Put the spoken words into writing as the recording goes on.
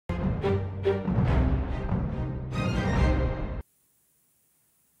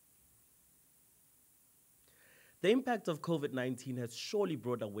The impact of COVID-19 has surely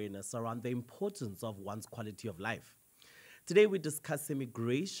brought awareness around the importance of one's quality of life. Today, we discuss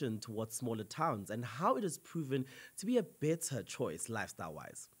immigration towards smaller towns and how it has proven to be a better choice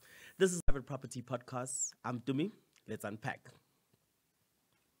lifestyle-wise. This is Private Property Podcast. I'm Tumi. Let's unpack.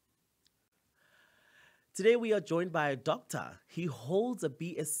 Today, we are joined by a doctor. He holds a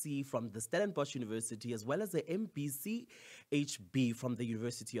BSc from the Stellenbosch University as well as a MBCHB from the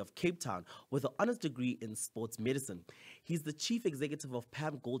University of Cape Town with an honors degree in sports medicine. He's the chief executive of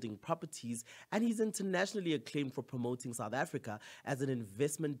Pam Golding Properties, and he's internationally acclaimed for promoting South Africa as an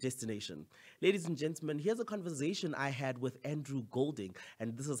investment destination. Ladies and gentlemen, here's a conversation I had with Andrew Golding,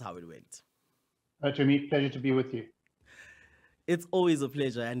 and this is how it went. To me, pleasure to be with you. It's always a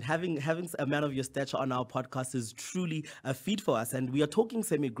pleasure, and having a man of your stature on our podcast is truly a feat for us. And we are talking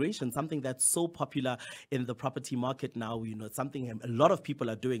semigration, something that's so popular in the property market now. You know, it's something a lot of people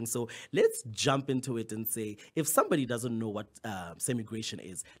are doing. So let's jump into it and say, if somebody doesn't know what semigration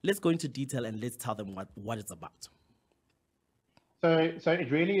is, let's go into detail and let's tell them what it's about. So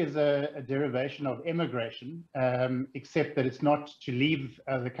it really is a derivation of emigration, except that it's not to leave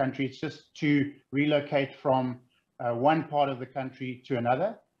the country. It's just to relocate from one part of the country to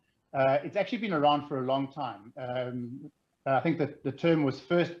another. It's actually been around for a long time. I think that the term was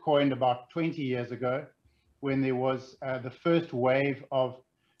first coined about 20 years ago when there was the first wave of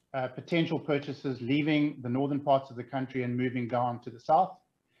potential purchasers leaving the northern parts of the country and moving down to the south.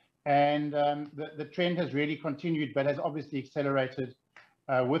 And the trend has really continued, but has obviously accelerated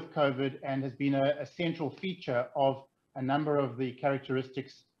with COVID and has been a central feature of a number of the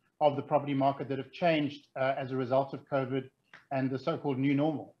characteristics of the property market that have changed as a result of COVID and the so-called new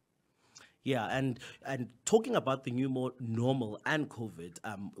normal. Yeah, and talking about the new normal and COVID,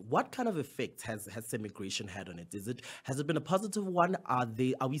 what kind of effect has semigration had on it? Has it been a positive one? Are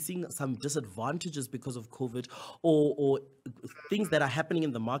we seeing some disadvantages because of COVID, or things that are happening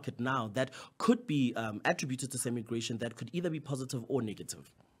in the market now that could be attributed to semigration that could either be positive or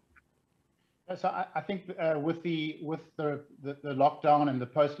negative? So I think with the lockdown and the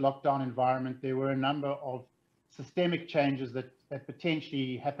post-lockdown environment, there were a number of systemic changes that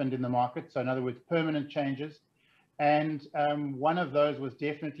potentially happened in the market. So in other words, permanent changes. And one of those was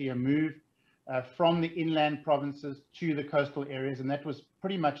definitely a move from the inland provinces to the coastal areas. And that was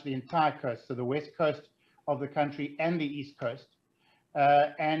pretty much the entire coast. So the west coast of the country and the east coast.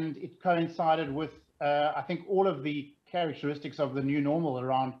 And it coincided with, I think, all of the characteristics of the new normal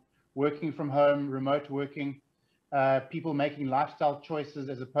around working from home, remote working, people making lifestyle choices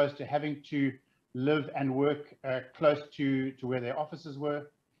as opposed to having to live and work close to where their offices were.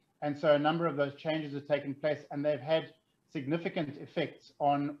 And so a number of those changes have taken place, and they've had significant effects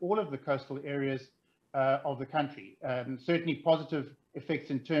on all of the coastal areas of the country. Certainly positive effects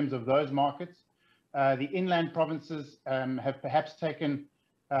in terms of those markets. The inland provinces have perhaps taken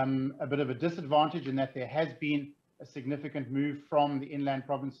a bit of a disadvantage in that there has been a significant move from the inland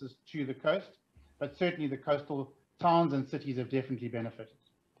provinces to the coast, but certainly the coastal towns and cities have definitely benefited.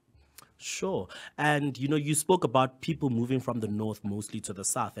 Sure. And, you spoke about people moving from the north mostly to the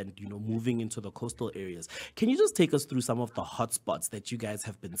south and, moving into the coastal areas. Can you just take us through some of the hotspots that you guys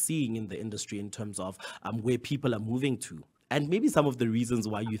have been seeing in the industry in terms of where people are moving to, and maybe some of the reasons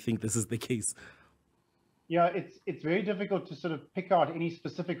why you think this is the case? Yeah, it's very difficult to sort of pick out any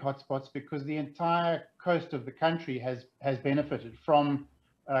specific hotspots because the entire coast of the country has benefited from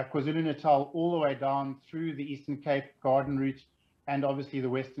KwaZulu-Natal all the way down through the Eastern Cape, Garden Route, and obviously the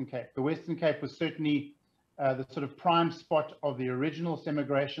Western Cape. The Western Cape was certainly the sort of prime spot of the original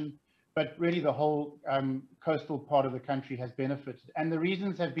semigration, but really the whole coastal part of the country has benefited. And the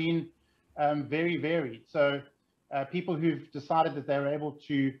reasons have been very varied. So people who've decided that they're able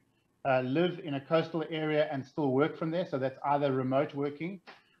to live in a coastal area and still work from there. So that's either remote working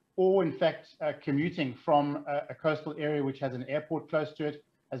or in fact commuting from a coastal area which has an airport close to it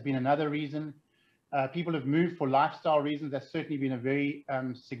has been another reason. People have moved for lifestyle reasons. That's certainly been a very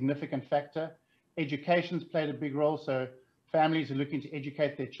significant factor. Education's played a big role. So families are looking to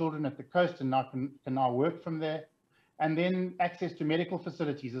educate their children at the coast and now can now work from there. And then access to medical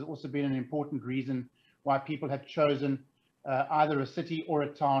facilities has also been an important reason why people have chosen either a city or a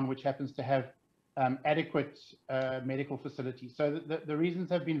town which happens to have adequate medical facilities. So the reasons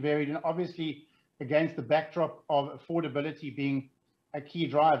have been varied, and obviously against the backdrop of affordability being a key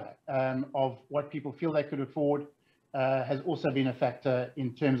driver of what people feel they could afford has also been a factor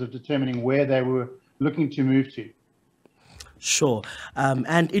in terms of determining where they were looking to move to. Sure.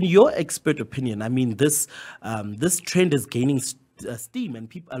 And in your expert opinion, I mean, this trend is gaining steam,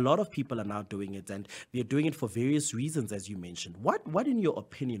 and a lot of people are now doing it, and they're doing it for various reasons, as you mentioned. What in your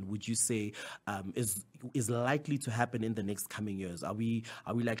opinion would you say is likely to happen in the next coming years? Are we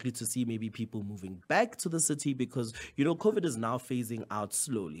likely to see maybe people moving back to the city, because COVID is now phasing out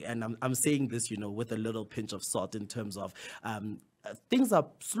slowly, and I'm saying this with a little pinch of salt, in terms of things are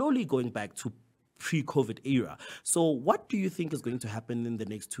slowly going back to pre-COVID era. So what do you think is going to happen in the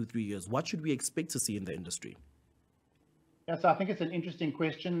next 2-3 years? What should we expect to see in the industry? Yes, I think it's an interesting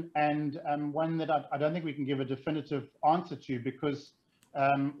question, and one that I don't think we can give a definitive answer to, because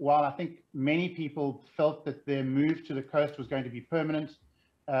while I think many people felt that their move to the coast was going to be permanent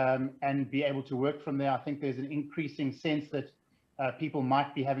and be able to work from there, I think there's an increasing sense that people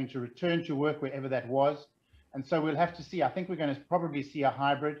might be having to return to work wherever that was. And so we'll have to see. I think we're going to probably see a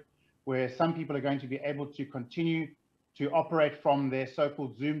hybrid where some people are going to be able to continue to operate from their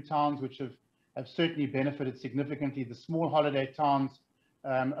so-called Zoom towns, which have certainly benefited significantly. The small holiday towns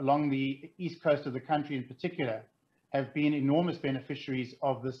along the east coast of the country in particular have been enormous beneficiaries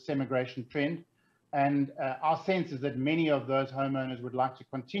of this semigration trend. And our sense is that many of those homeowners would like to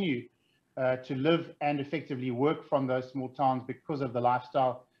continue to live and effectively work from those small towns because of the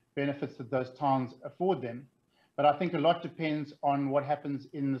lifestyle benefits that those towns afford them. But I think a lot depends on what happens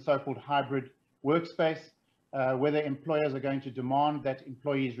in the so-called hybrid workspace, whether employers are going to demand that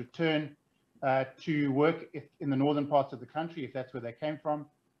employees return to work in the northern parts of the country, if that's where they came from.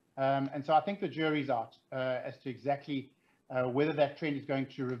 And so I think the jury's out as to exactly whether that trend is going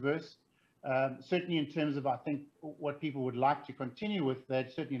to reverse. Certainly in terms of, I think, what people would like to continue with,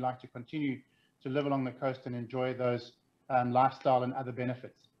 they'd certainly like to continue to live along the coast and enjoy those lifestyle and other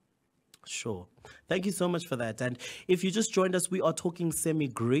benefits. Sure. Thank you so much for that. And if you just joined us, we are talking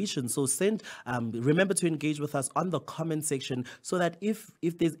Semigration. So remember to engage with us on the comment section, so that if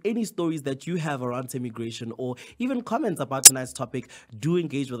there's any stories that you have around Semigration, or even comments about tonight's topic, do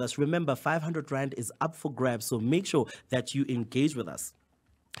engage with us. Remember, 500 Rand is up for grabs, so make sure that you engage with us.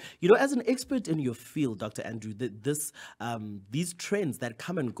 As an expert in your field, Dr. Andrew, these trends that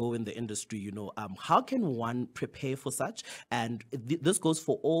come and go in the industry, how can one prepare for such? And this goes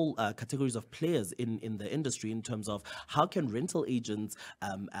for all categories of players in the industry, in terms of how can rental agents,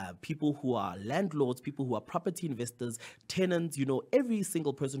 people who are landlords, people who are property investors, tenants, every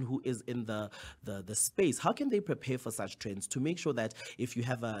single person who is in the space, how can they prepare for such trends to make sure that if you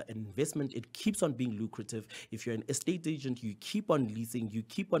have an investment, it keeps on being lucrative? If you're an estate agent, you keep on leasing, you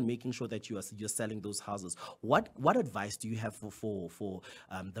keep on making sure that you're selling those houses. What advice do you have for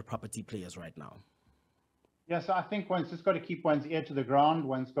the property players right now? Yeah, so I think one's just got to keep one's ear to the ground.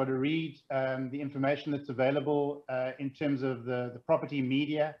 One's got to read the information that's available in terms of the property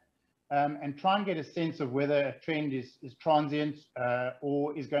media, and try and get a sense of whether a trend is transient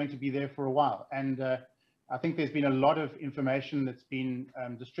or is going to be there for a while. And I think there's been a lot of information that's been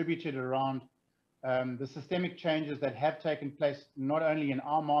distributed around the systemic changes that have taken place, not only in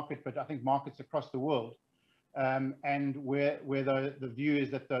our market, but I think markets across the world, and where the view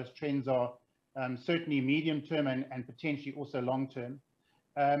is that those trends are certainly medium term and potentially also long term.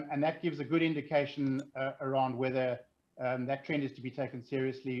 And that gives a good indication around whether that trend is to be taken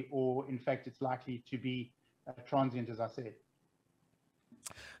seriously, or in fact it's likely to be transient, as I said.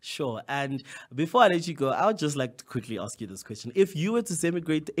 Sure. And before I let you go, I would just like to quickly ask you this question. If you were to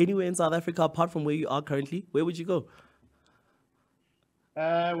semigrate anywhere in South Africa apart from where you are currently, where would you go?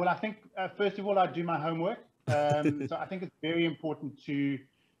 Well, I think, first of all, I'd do my homework. So I think it's very important to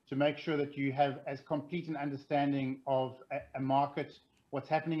make sure that you have as complete an understanding of a market, what's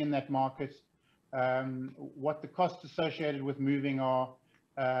happening in that market, what the costs associated with moving are,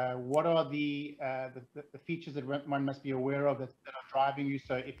 what are the features that one must be aware of that are driving you.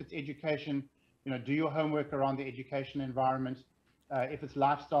 So if it's education, do your homework around the education environment. If it's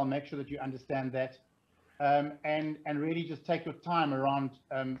lifestyle, make sure that you understand that, and really just take your time around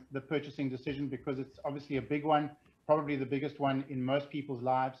the purchasing decision, because it's obviously a big one, probably the biggest one in most people's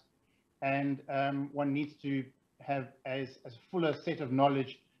lives, and one needs to have as full a set of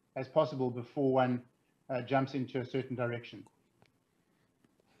knowledge as possible before one jumps into a certain direction.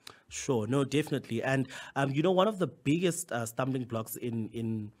 Sure, no, definitely. And one of the biggest stumbling blocks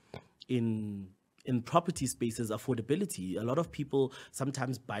in property space is affordability. A lot of people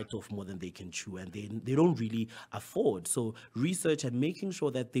sometimes bite off more than they can chew, and they don't really afford. So research and making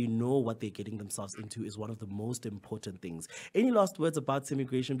sure that they know what they're getting themselves into is one of the most important things. Any last words about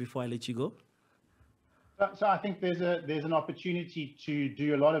Semigration before I let you go? So I think there's an opportunity to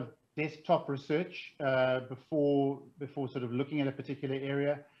do a lot of desktop research before sort of looking at a particular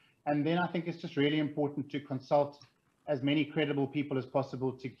area. And then I think it's just really important to consult as many credible people as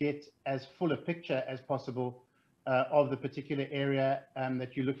possible to get as full a picture as possible of the particular area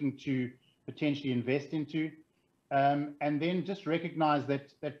that you're looking to potentially invest into. And then just recognize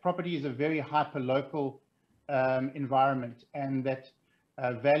that property is a very hyper-local environment, and that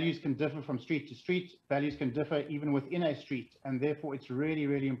values can differ from street to street, values can differ even within a street, and therefore it's really,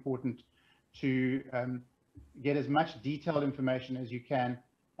 really important to get as much detailed information as you can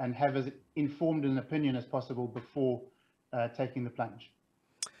and have as informed an opinion as possible before taking the plunge.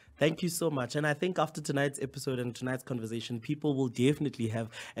 Thank you so much. And I think after tonight's episode and tonight's conversation, people will definitely have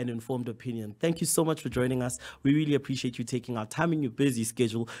an informed opinion. Thank you so much for joining us. We really appreciate you taking our time in your busy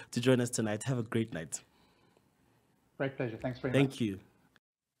schedule to join us tonight. Have a great night. Great pleasure. Thanks very much. Thank you.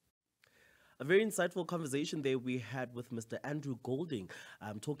 A very insightful conversation there we had with Mr. Andrew Golding,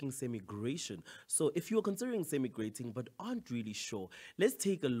 talking semigration. So if you're considering semigrating but aren't really sure, let's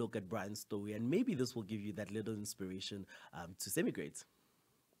take a look at Brian's story, and maybe this will give you that little inspiration to semigrate.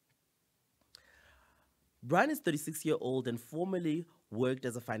 Brian is 36-year-old and formerly worked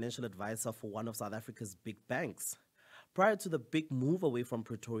as a financial advisor for one of South Africa's big banks. Prior to the big move away from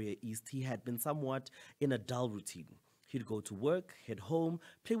Pretoria East, he had been somewhat in a dull routine. He'd go to work, head home,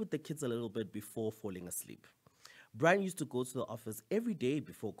 play with the kids a little bit before falling asleep. Brian used to go to the office every day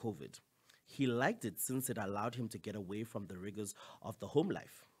before COVID. He liked it since it allowed him to get away from the rigors of the home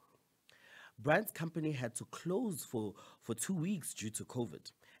life. Brian's company had to close for 2 weeks due to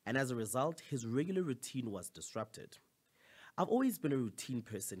COVID, and as a result, his regular routine was disrupted. I've always been a routine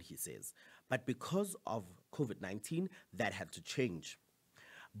person, he says, but because of COVID-19, that had to change.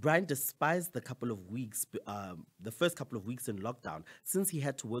 Brian despised the first couple of weeks in lockdown, since he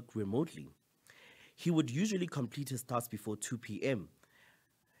had to work remotely. He would usually complete his tasks before 2 p.m.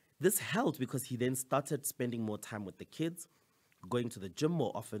 This helped because he then started spending more time with the kids, going to the gym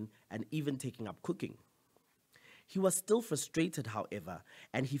more often, and even taking up cooking. He was still frustrated, however,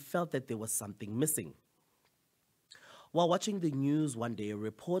 and he felt that there was something missing. While watching the news one day, a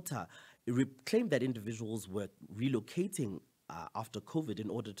reporter claimed that individuals were relocating after COVID in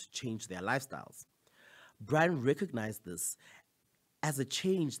order to change their lifestyles. Brian recognized this as a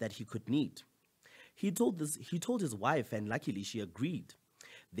change that he could need. He told his wife, and luckily she agreed.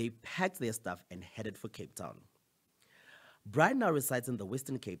 They packed their stuff and headed for Cape Town. Brian now resides in the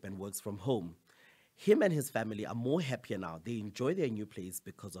Western Cape and works from home. Him and his family are more happier now. They enjoy their new place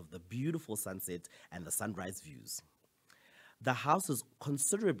because of the beautiful sunset and the sunrise views. The house is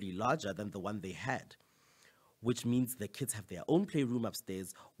considerably larger than the one they had, which means the kids have their own playroom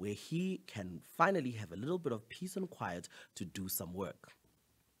upstairs where he can finally have a little bit of peace and quiet to do some work.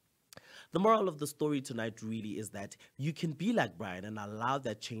 The moral of the story tonight really is that you can be like Brian and allow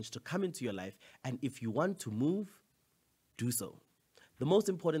that change to come into your life, and if you want to move, do so. The most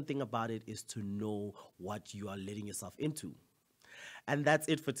important thing about it is to know what you are letting yourself into. And that's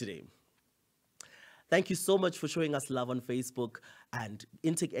it for today. Thank you so much for showing us love on Facebook and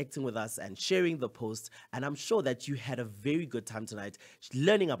interacting with us and sharing the post. And I'm sure that you had a very good time tonight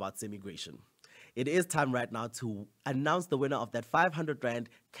learning about Semigration. It is time right now to announce the winner of that 500 Rand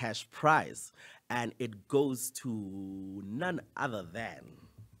cash prize. And it goes to none other than...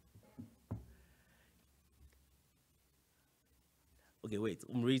 Okay, wait,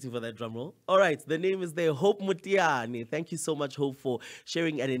 I'm waiting for that drum roll. All right, the name is there, Hope Mutiani. Thank you so much, Hope, for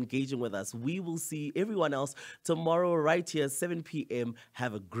sharing and engaging with us. We will see everyone else tomorrow right here, 7 p.m.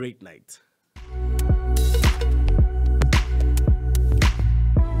 Have a great night.